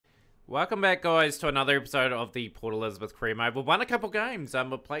Welcome back, guys, to another episode of the Port Elizabeth Career Mode. We've won a couple games.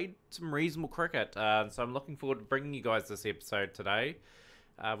 We've played some reasonable cricket, so I'm looking forward to bringing you guys this episode today.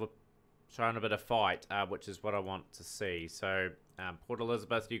 We're showing a bit of fight, which is what I want to see. So, Port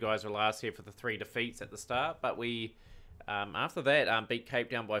Elizabeth, you guys were last here for the 3 defeats at the start, but we, after that, beat Cape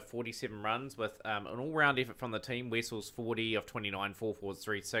Town by 47 runs with an all-round effort from the team. Wessels 40 of 29, 4 fours,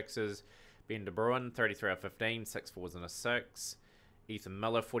 3 sixes. Ben De Bruin 33 of 15, 6 fours and a 6. Ethan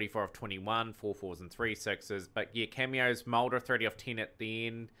Miller, 44 of 21, 4 fours and 3 sixes. But yeah, cameos, Mulder, 30 of 10 at the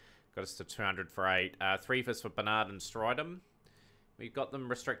end. Got us to 200 for 8. 3 for Bernard and Stridham. We've got them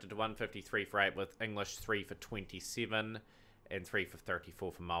restricted to 153 for 8 with English 3 for 27 and 3 for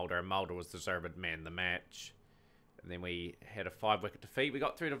 34 for Mulder. Mulder was deserved man of the match. And then we had a 5-wicket defeat. We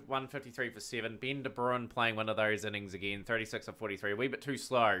got through to 153 for 7. Ben De Bruin playing one of those innings again. 36 of 43. A wee bit too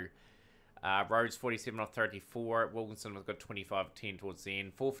slow. Rhodes 47 of 34. Wilkinson was good 25 of 10 towards the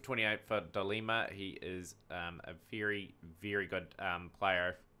end. 4 for 28 for Dalima. He is a very, very good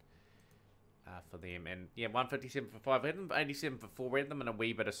player for them. And yeah, 157 for 5. We had them 87 for 4. We had them in a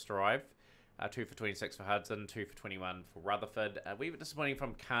wee bit of strive. 2 for 26 for Hudson. 2 for 21 for Rutherford. A wee bit disappointing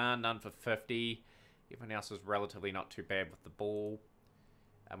from Khan. None for 50. Everyone else was relatively not too bad with the ball.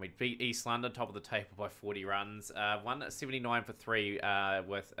 And we beat East London, top of the table, by 40 runs. Won 79 for 3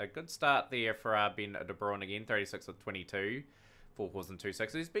 with a good start there for Ben De Bruin again, 36 of 22, 4 fours and 2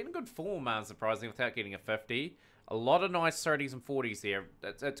 sixes. He's been in good form, surprisingly, without getting a 50. A lot of nice 30s and 40s there.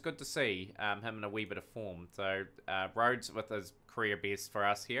 It's good to see him in a wee bit of form. So Rhodes with his career best for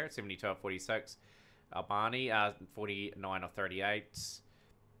us here, 72 of 46. Albani, 49 of 38.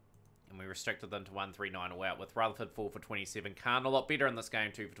 And we restricted them to 139 all out with Rutherford 4 for 27. Khan a lot better in this game,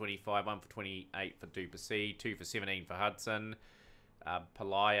 2 for 25, 1 for 28 for Duplessis, 2 for 17 for Hudson.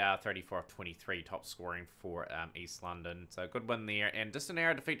 Palaya 34 of 23, top scoring for East London. So good win there. And just an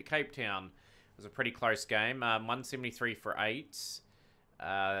arrow defeat to Cape Town. It was a pretty close game. 173 for 8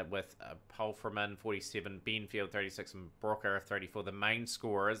 with Polferman 47, Benfield 36 and Brooker 34, the main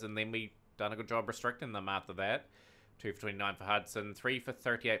scorers. And then we done a good job restricting them after that. 2 for 29 for Hudson, 3 for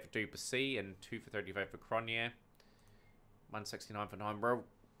 38 for Duplessis, and 2 for 35 for Cronje. 169 for 9. We're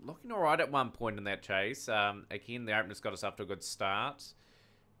looking alright at one point in that chase. Again, the openers got us up to a good start.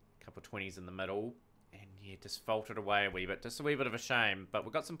 A couple of 20s in the middle. And yeah, just faltered away a wee bit. Just a wee bit of a shame. But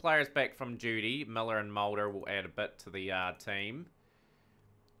we've got some players back from duty. Miller and Mulder will add a bit to the team.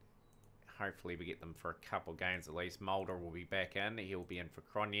 Hopefully we get them for a couple of games at least. Mulder will be back in. He'll be in for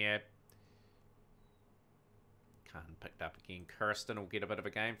Cronje. Khan picked up again. Kirsten will get a bit of a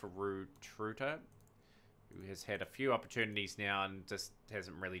game for Rue Truter, who has had a few opportunities now and just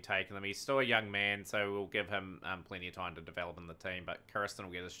hasn't really taken them. He's still a young man, so we'll give him plenty of time to develop in the team. But Kirsten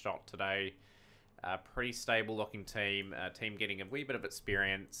will get a shot today. Pretty stable looking team. Team getting a wee bit of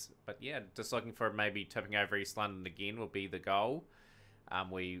experience. But yeah, just looking for maybe tipping over East London again will be the goal.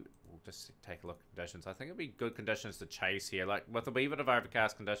 We will just take a look at conditions. I think it'll be good conditions to chase here. Like with a wee bit of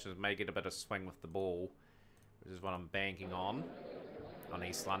overcast conditions, may get a bit of swing with the ball, which is what I'm banking on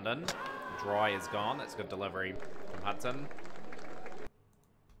East London. Dry is gone. That's a good delivery from Hudson.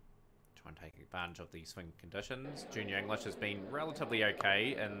 Try and take advantage of the swing conditions. Junior English has been relatively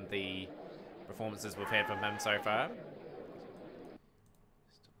okay in the performances we've had from him so far.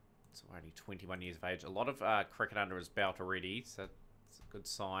 Still only 21 years of age. A lot of cricket under his belt already, so it's a good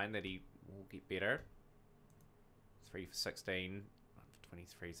sign that he will get better. 3 for 16.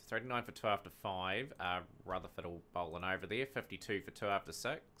 23, so 39 for 2 after 5. Rutherford will bowling over there. 52 for 2 after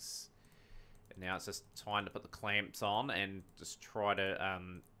 6. And now it's just time to put the clamps on and just try to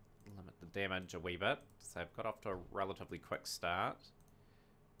limit the damage a wee bit. So they've got off to a relatively quick start.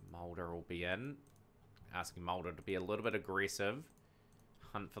 Mulder will be in. Asking Mulder to be a little bit aggressive.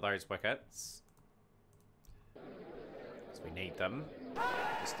 Hunt for those wickets. Because we need them.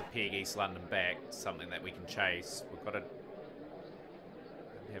 Just to peg East London back. Something that we can chase. We've got to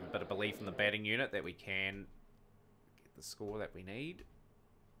have a bit of belief in the batting unit that we can get the score that we need.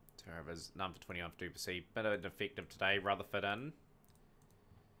 Turnovers, none for 21 for Duplessis. Bit of effective today. Rutherford in.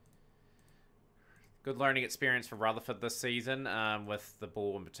 Good learning experience for Rutherford this season with the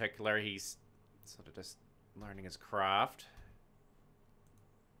ball in particular. He's sort of just learning his craft.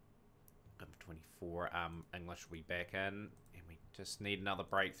 1 for 24. English will be back in. And we just need another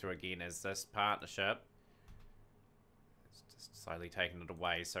breakthrough again as this partnership just slowly taking it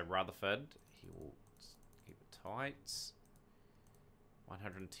away. So Rutherford, he will keep it tight.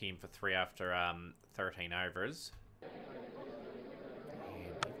 110 for 3 after 13 overs. And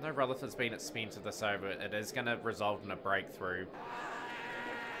even though Rutherford's been at Spencer this over, it is going to result in a breakthrough.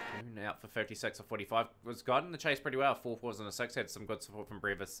 Coon out for 56 or 45. Was guiding the chase pretty well. 4 fours and a 6. Had some good support from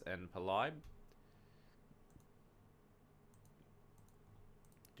Brevis and Palib.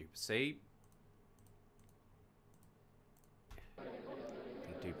 Duplessis.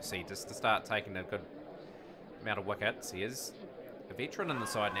 Duplessis just to start taking a good amount of wickets. He is a veteran in the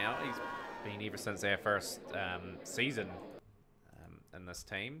side now. He's been ever since our first season in this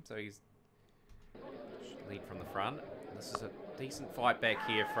team. So he's lead from the front. This is a decent fight back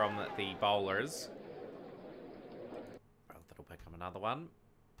here from the bowlers. Well, that'll become another one.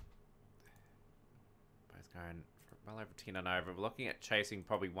 Both going for well over 10 and over. We're looking at chasing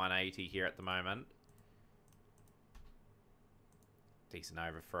probably 180 here at the moment. Decent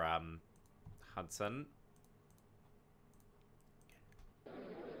over for Hudson.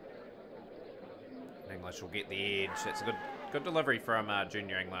 English will get the edge. That's a good delivery from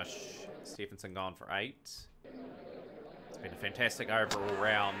Junior English. Stephenson gone for 8. It's been a fantastic overall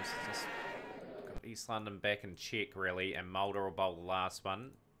round. Just got East London back in check, really, and Mulder will bowl the last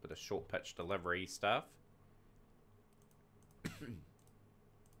one. Bit of short pitch delivery stuff.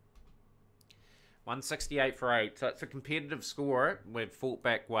 168 for 8. So it's a competitive score. We've fought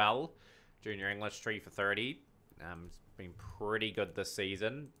back well. Junior English 3 for 30. It's been pretty good this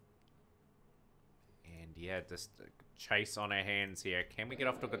season. And yeah, just a chase on our hands here. Can we get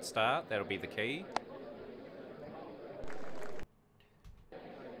off to a good start? That'll be the key.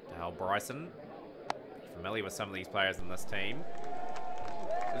 Dale Bryson. Familiar with some of these players in this team.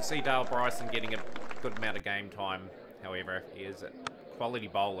 You'll see Dale Bryson getting a good amount of game time. However, he is a quality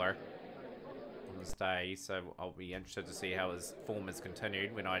bowler on this day, so I'll be interested to see how his form has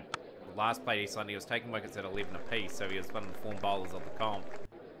continued. When I last played East London, he was taking wickets at 11 apiece, so he was one of the form bowlers of the comp.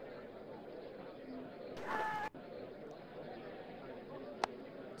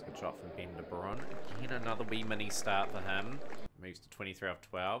 Good shot from Ben de Bruin. Again, another wee mini start for him. Moves to 23 off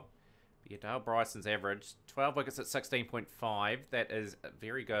 12. But yeah, Dale Bryson's average, 12 wickets at 16.5. That is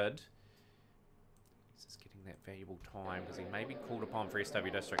very good. He's just getting that valuable time because he may be called upon for SW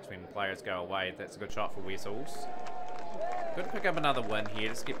Districts when players go away. That's a good shot for Wessels. Good to pick up another win here.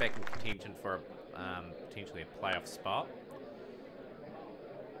 Just get back in contention for potentially a playoff spot.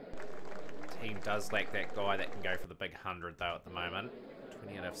 Team does lack that guy that can go for the big 100 though at the moment.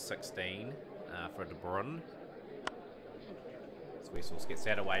 20 out of 16 for De Bruin. So Wessels gets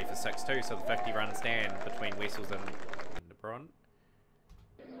that away for 6-2, so the 50 run stand between Wessels and De Bruin.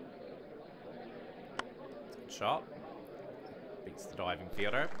 Good shot. Beats the diving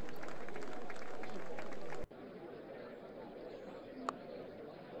fielder.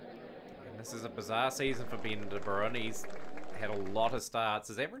 And this is a bizarre season for Ben De Bruin. He's had a lot of starts.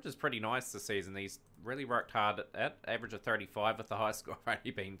 His average is pretty nice this season. He's really worked hard at it. Average of 35 with the high score only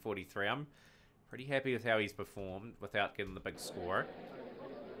being 43. I'm pretty happy with how he's performed without getting the big score.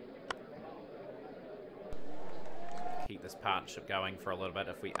 Keep this partnership going for a little bit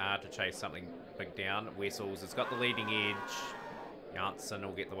if we are to chase something big down. Wessels has got the leading edge. Janssen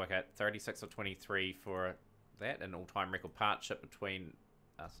will get the wicket. 36 of 23 for that. An all-time record partnership between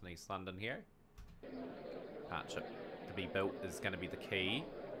us and East London here. Partnership to be built is going to be the key.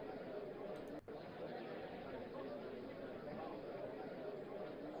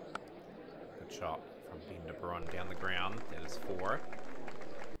 Good shot from Ben De Bruin down the ground. That is 4.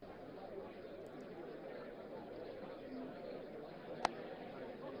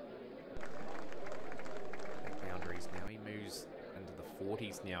 Back boundaries now. He moves into the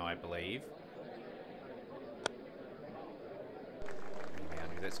 40s now, I believe.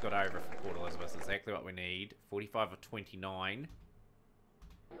 That's got over for Port Elizabeth. Exactly what we need. 45 of 29.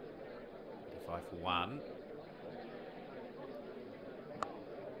 45 for 1.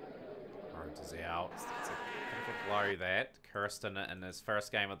 Rhodes is out. It's a bit of a blow that. Kirsten in his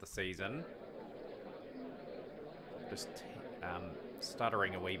first game of the season. Just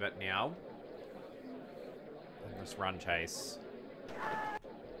stuttering a wee bit now. In this run chase.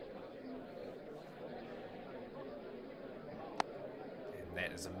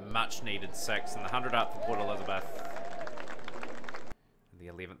 That is a much needed 6 and the 100 up for Port Elizabeth. In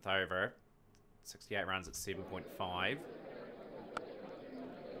the 11th over. 68 runs at 7.5.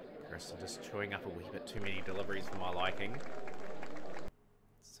 Kirsten just chewing up a wee bit too many deliveries for my liking.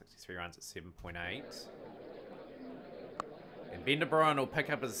 63 runs at 7.8. And Ben De Bruin will pick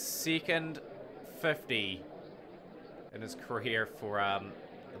up his second 50 in his career for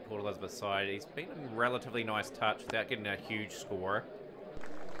the Port Elizabeth side. He's been in relatively nice touch without getting a huge score.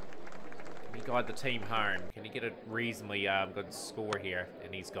 Can he guide the team home? Can he get a reasonably good score here?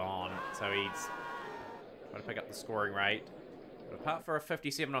 And he's gone. So he's trying to pick up the scoring rate. But apart for a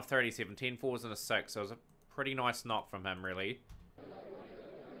 57 off 37, 10 fours and a 6. So it was a pretty nice knock from him, really.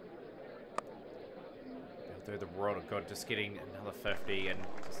 do the world of good, just getting another 50 and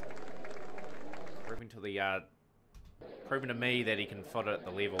just proving to me that he can foot it at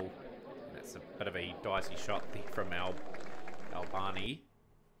the level. And it's a bit of a dicey shot there from Albani.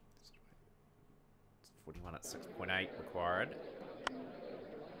 41 at 6.8 required.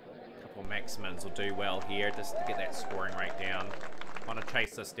 A couple of maximums will do well here just to get that scoring rate down. Want to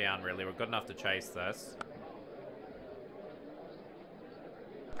chase this down, really. We're good enough to chase this.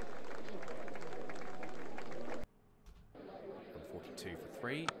 And 42 for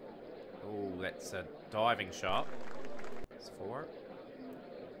 3. Oh, that's a diving shot. It's 4.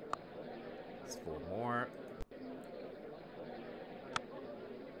 It's 4 more.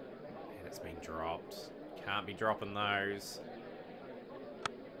 And it's been dropped. Can't be dropping those.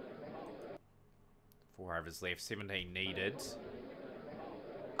 4 overs left. 17 needed.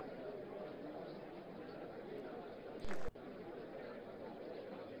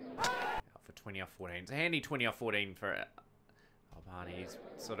 Out for 20 off 14. It's a handy 20 off 14 for Albani. He's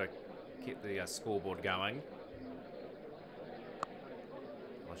sort of kept the scoreboard going.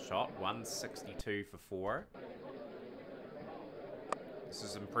 A shot. 162 for 4. This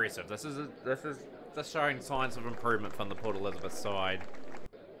is impressive. This is showing signs of improvement from the Port Elizabeth side.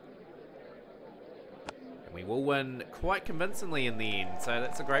 And we will win quite convincingly in the end, so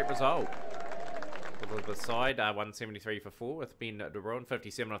that's a great result. Port Elizabeth side, 173 for 4 with Ben de Bruin,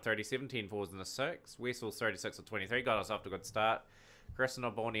 57 of 37, 10 fours and a 6. Wessels 36 of 23, got us off to a good start. Chris and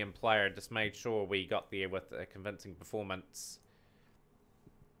Albanian player just made sure we got there with a convincing performance.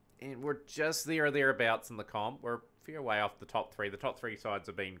 And we're just there or thereabouts in the comp. We're a fair way off the top 3. The top 3 sides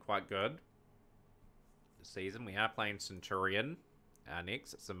have been quite good this season. We are playing Centurion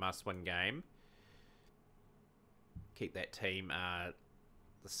next. It's a must-win game. Keep that team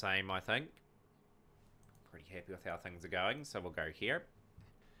the same, I think. Pretty happy with how things are going, so we'll go here.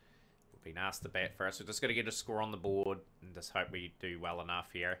 We've been asked to bat first. We're just going to get a score on the board and just hope we do well enough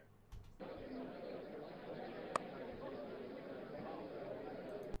here.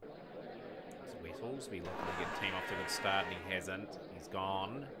 Wessels, we looking to get the team off to a good start, and he hasn't. He's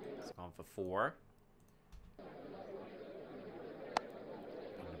gone. He's gone for 4. And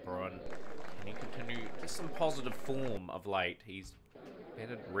De Bruin, can he continue just some positive form of late? He's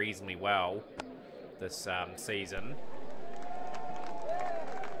batted reasonably well this season.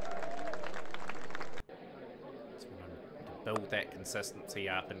 Just want him to build that consistency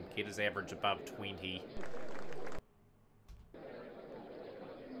up and get his average above 20.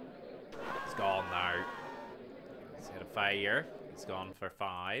 He's gone though. He's had a failure. He's gone for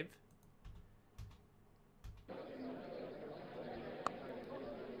 5.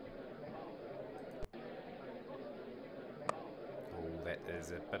 Oh, that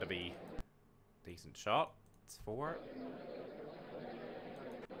is a bit of a decent shot. It's 4.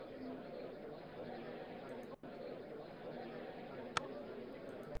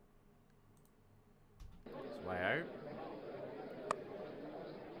 It's way out.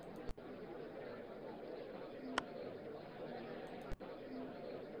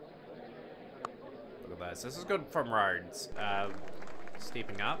 This is good from Rhodes.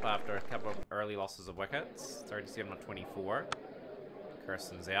 Stepping up after a couple of early losses of wickets. 37 of 24.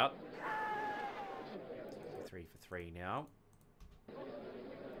 Kirsten's out. 3 for 3 now.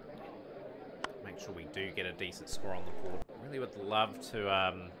 Make sure we do get a decent score on the board. Really would love to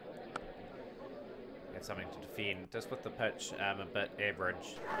have something to defend. Just with the pitch a bit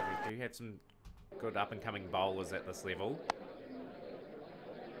average. But we do have some good up-and-coming bowlers at this level.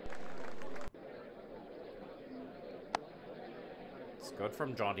 Good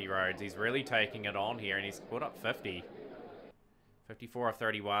from Jonty Rhodes. He's really taking it on here, and he's put up 50. 54 of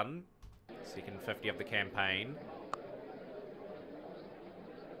 31. Second 50 of the campaign.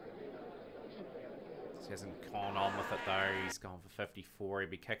 He hasn't gone on with it though. He's gone for 54. He'll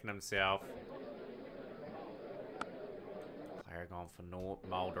be kicking himself. Player gone for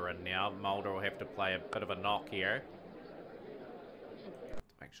Mulder, and now Mulder will have to play a bit of a knock here.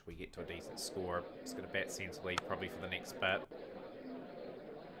 Make sure we get to a decent score. Just going to bat sensibly probably for the next bit.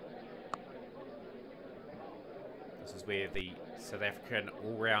 This is where the South African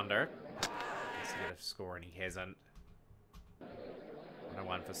all-rounder has to get a score, and he hasn't.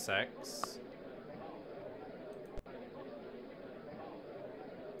 101 for 6.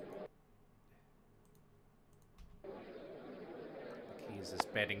 The key is this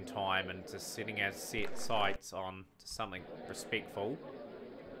batting time and just setting our set sights on to something respectful.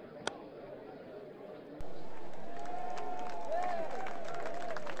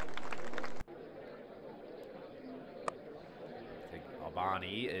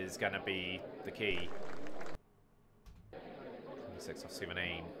 Albani is going to be the key. 26 off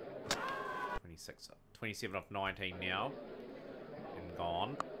 17. 27 off 19 now. And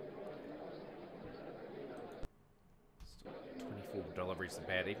gone. Still 24 deliveries to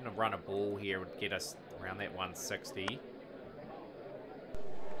bat. Even a run of ball here would get us around that 160.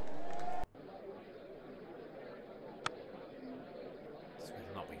 So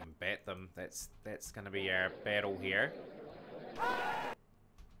whether or not we can bat them, that's going to be our battle here.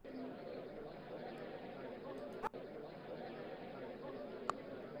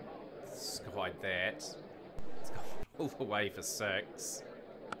 Skied that. It's gone all the way for 6.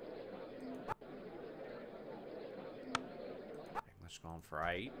 English gone for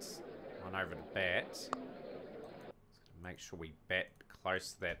 8. One over to bat. Just gonna make sure we bat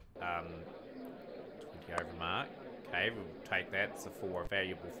close to that 20 over mark. Okay, we'll take that. It's a 4,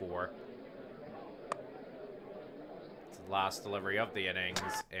 valuable 4. It's the last delivery of the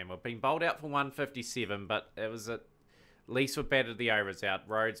innings, and we've been bowled out for 157, but it was at least we batted the overs out.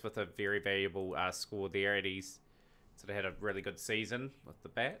 Rhodes with a very valuable score there, and he's sort of had a really good season with the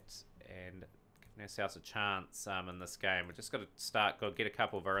bat, and giving ourselves a chance in this game. We've just got to start good, get a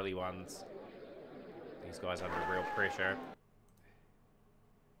couple of early ones. These guys under real pressure.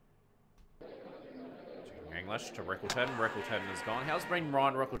 Junior English to Rickleton. Rickleton is gone. How's Ryan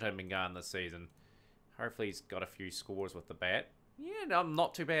Rickleton been going this season? Hopefully he's got a few scores with the bat. Yeah, no,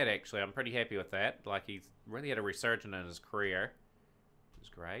 not too bad, actually. I'm pretty happy with that. Like, he's really had a resurgence in his career, which is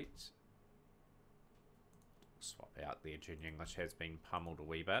great. Swap out there. Junior English has been pummeled a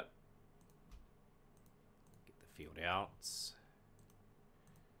wee bit. Get the field out.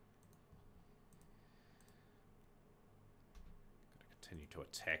 Got to continue to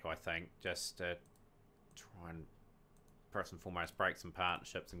attack, I think, just to try and, first and foremost, break some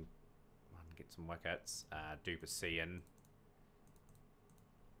partnerships and get some wickets. Duplessis in.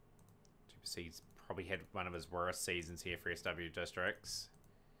 He's probably had one of his worst seasons here for SW Districts.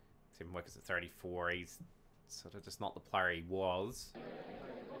 7 wickets at 34. He's sort of just not the player he was.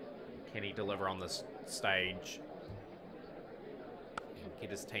 Can he deliver on this stage and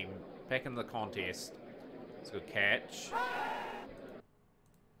get his team back in the contest? It's a good catch.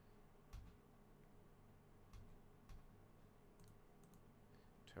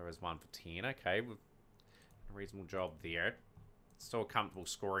 Torres 1 for 10. Okay, we've done a reasonable job there. Still a comfortable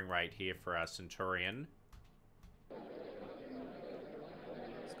scoring rate here for our Centurion.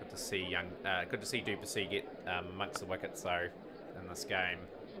 It's good to see Duplessis get amongst the wickets though in this game.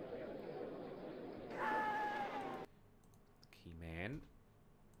 Key man.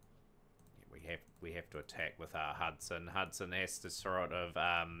 Yeah, we have to attack with Hudson. Hudson has to sort of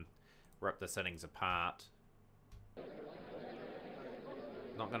rip this innings apart.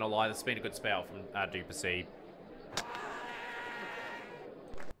 Not gonna lie, this has been a good spell from Duplessis.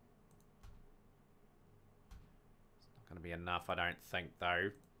 Going to be enough, I don't think, though,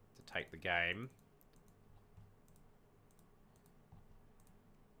 to take the game.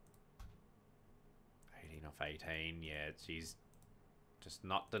 Off 18, yeah, she's just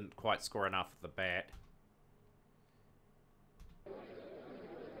didn't quite score enough with the bat.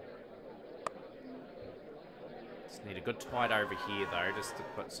 Just need a good tide over here, though, just to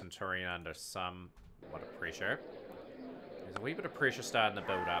put Centurion under somewhat of pressure. There's a wee bit of pressure starting to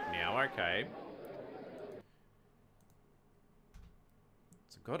build up now, okay.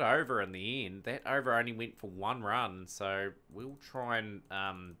 It's a good over in the end. That over only went for 1 run, so we'll try and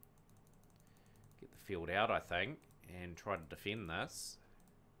get the field out, I think, and try to defend this.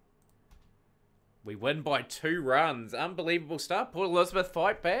 We win by 2 runs. Unbelievable stuff. Port Elizabeth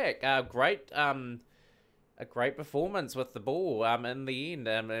fight back. A great performance with the ball in the end,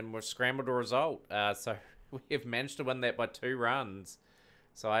 and we've scrambled a result. So we've managed to win that by 2 runs.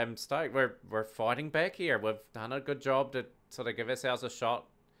 So I'm stoked. We're fighting back here. We've done a good job to sort of give ourselves a shot,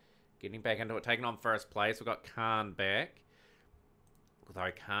 getting back into it, taking on first place. We've got Khan back.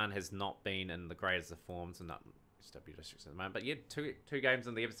 Although Khan has not been in the greatest of forms in SW Districts at the moment. But yeah, two games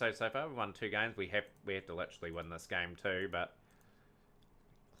in the episode so far. We've won 2 games. We have to literally win this game too, but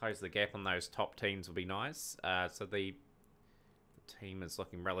close the gap on those top teams will be nice. So the team is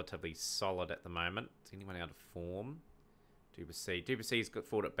looking relatively solid at the moment. Is anyone out of form? Duplessis got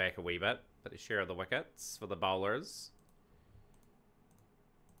fought it back a wee bit, but a share of the wickets for the bowlers.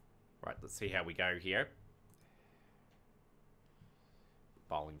 Right, let's see how we go here.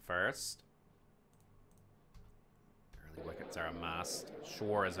 Bowling first. Early wickets are a must.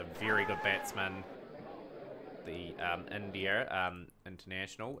 Shaw is a very good batsman. The India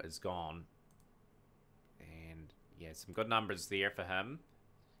international is gone. And yeah, some good numbers there for him.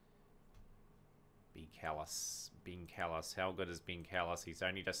 Ben Callis. How good is Ben Callis? He's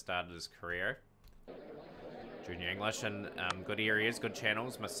only just started his career. Junior English in good areas, good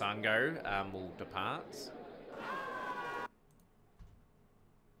channels. Masango will depart.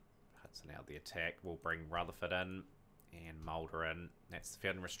 Hudson out the attack. We'll bring Rutherford in and Mulder in. That's the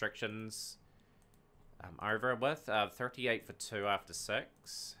fielding restrictions over with. 38 for 2 after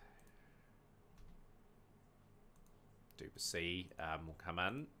 6. Duplessis will come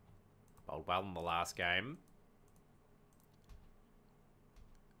in. Bowled well in the last game.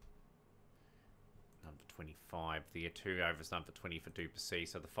 Number 25 there. 2 overs, number 20 for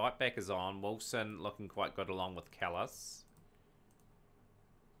Duplessis. So the fight back is on. Wilson looking quite good along with Callis.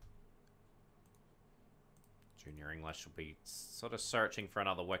 Junior English will be sort of searching for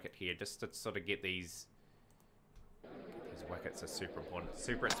another wicket here, just to sort of get these wickets are super important.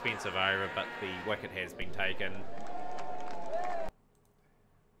 Super expensive over, but the wicket has been taken.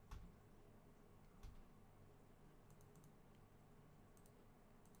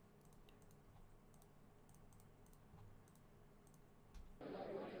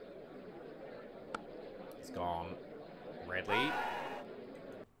 He's gone. Radley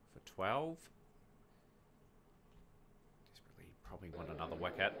for 12. Probably want another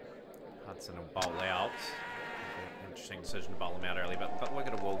wicket. Hudson will bowl out. Interesting decision to bowl him out early, but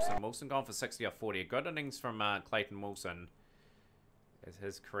wicket of Wilson. Wilson gone for 60 off 40. A good innings from Clayton Wilson as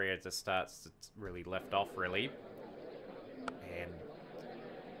his career just starts to really lift off, really. And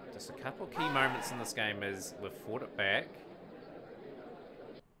just a couple of key moments in this game is we've fought it back.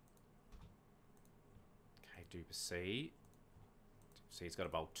 Okay, Duplessis. Duplessis got to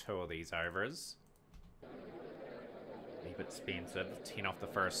bowl 2 of these overs. A bit expensive. 10 off the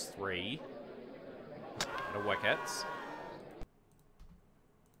first 3. No wickets.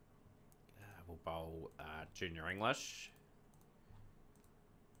 We'll bowl Junior English.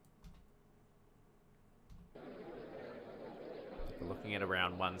 We're looking at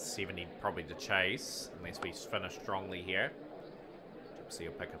around 170 probably to chase, unless we finish strongly here. Gypsy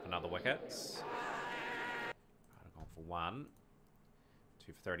will pick up another wicket. I've gone for 1.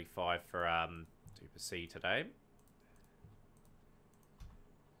 2 for 35 for Duplessis today.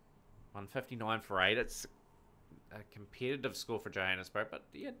 159 for 8. It's a competitive score for Johannesburg, but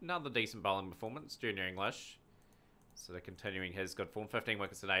yeah, another decent bowling performance. Junior English, so they're continuing his good form. 15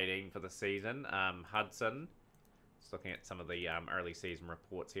 wickets at 18 for the season. Hudson, just looking at some of the early season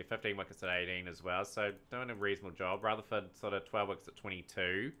reports here. 15 wickets at 18 as well, so doing a reasonable job. Rutherford sort of 12 wickets at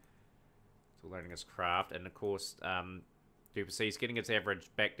 22. Still learning his craft, and of course Duplessis getting its average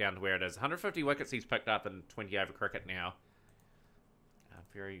back down to where it is. 150 wickets he's picked up in 20 over cricket now.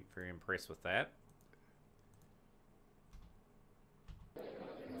 Very, very impressed with that.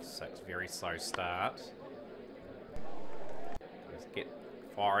 6, very slow start. Let's get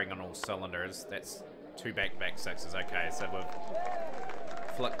firing on all cylinders. That's 2 back-to-back 6s. Okay, so we've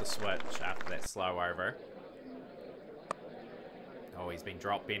flicked the switch after that slow over. Oh, he's been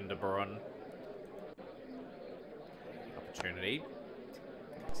dropped, Ben de Bruin. Opportunity.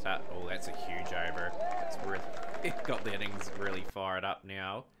 Start. Oh, that's a huge over. It's really got the innings really fired up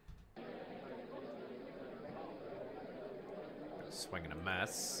now. Swing and a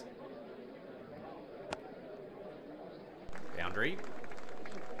miss. Boundary.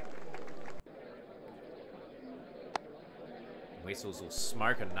 Wessels will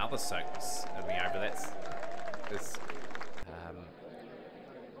smoke another 6 in the over. That's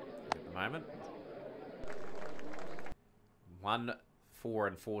at the moment. 1, 4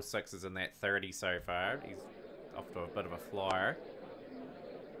 and 4 6s in that 30 so far. He's off to a bit of a flyer.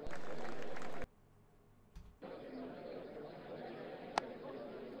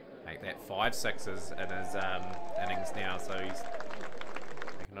 Make that 5 6s in his innings now, so he's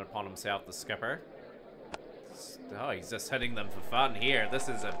taking it upon himself, the skipper. Oh, he's just hitting them for fun here. This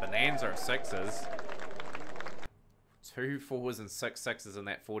is a bonanza of 6s. 2 4s and 6 6s in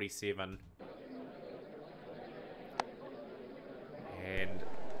that 47. And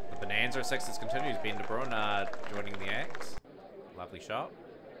the bonanza of 6s continues. Ben de Bruin joining the act. Lovely shot.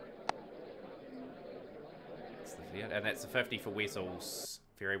 And that's a 50 for Wessels.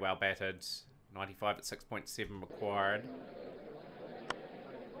 Very well batted. 95 at 6.7 required.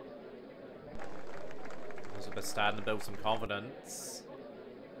 Elizabeth starting to build some confidence.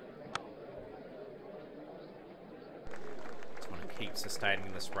 Just want to keep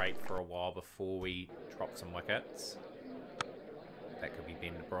sustaining this rate for a while before we drop some wickets. That could be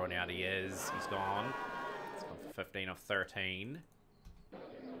Ben de Bruin. Out he is. He's gone. It's gone for 15 off 13.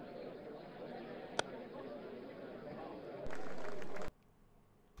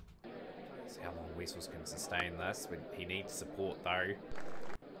 See how long Wessels can sustain this. He needs support though.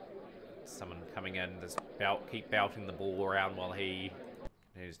 Someone coming in, just keep belting the ball around while he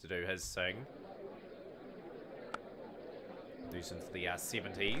continues to do his thing. Moves into the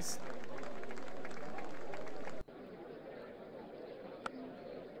 70s.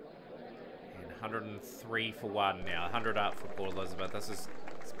 And 103 for 1 now. 100 up for Port Elizabeth. This is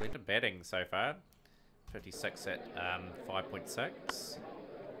splendid batting so far. 56 at 5.6.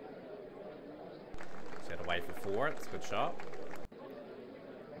 Set away for 4. It's a good shot.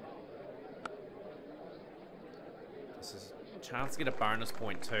 This is a chance to get a bonus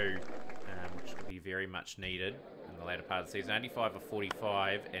point too, which could be very much needed in the later part of the season. 85 of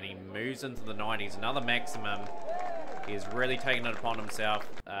 45, and he moves into the 90s. Another maximum. He's really taken it upon himself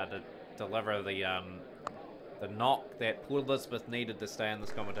to deliver the knock that Port Elizabeth needed to stay in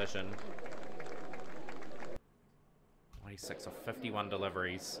this competition. 96 of 51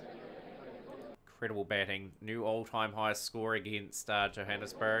 deliveries. Incredible batting. New all-time highest score against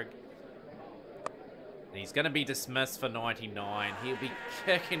Johannesburg. And he's going to be dismissed for 99. He'll be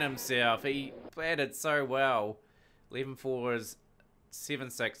kicking himself. He batted so well. 11 fours, 7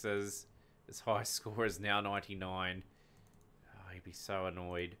 sixes. His highest score is now 99. Oh, he'd be so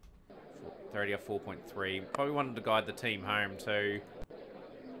annoyed. 30 of 4.3. Probably wanted to guide the team home too.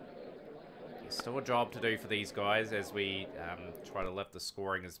 There's still a job to do for these guys as we try to lift the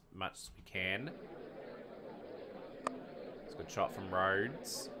scoring as much as we can. It's a good shot from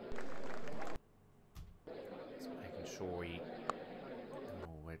Rhodes. Just making sure we... Oh,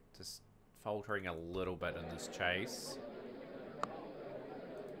 we're just faltering a little bit in this chase.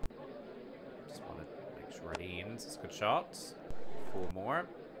 Just want to make sure it ends. It's a good shot. 4 more.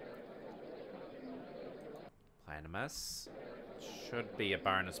 Playing a miss. Should be a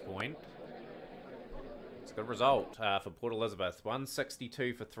bonus point. It's a good result for Port Elizabeth.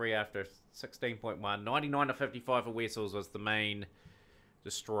 162 for 3 after 16.1. 99 to 55 for Wessels was the main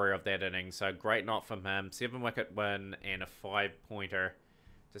destroyer of that inning. So great knock from him. 7-wicket win and a 5-pointer.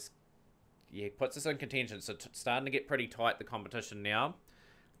 Just, yeah, puts us in contention. So starting to get pretty tight, the competition now.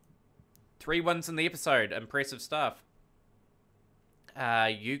 3 wins in the episode. Impressive stuff.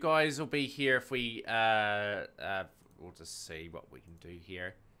 You guys will be here if we... we'll just see what we can do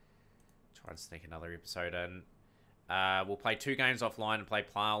here. Try and sneak another episode in. We'll play 2 games offline and play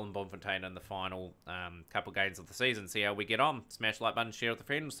Plough and Bloemfontein in the final couple games of the season. See how we get on. Smash the like button, share with a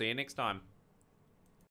friend. We'll see you next time.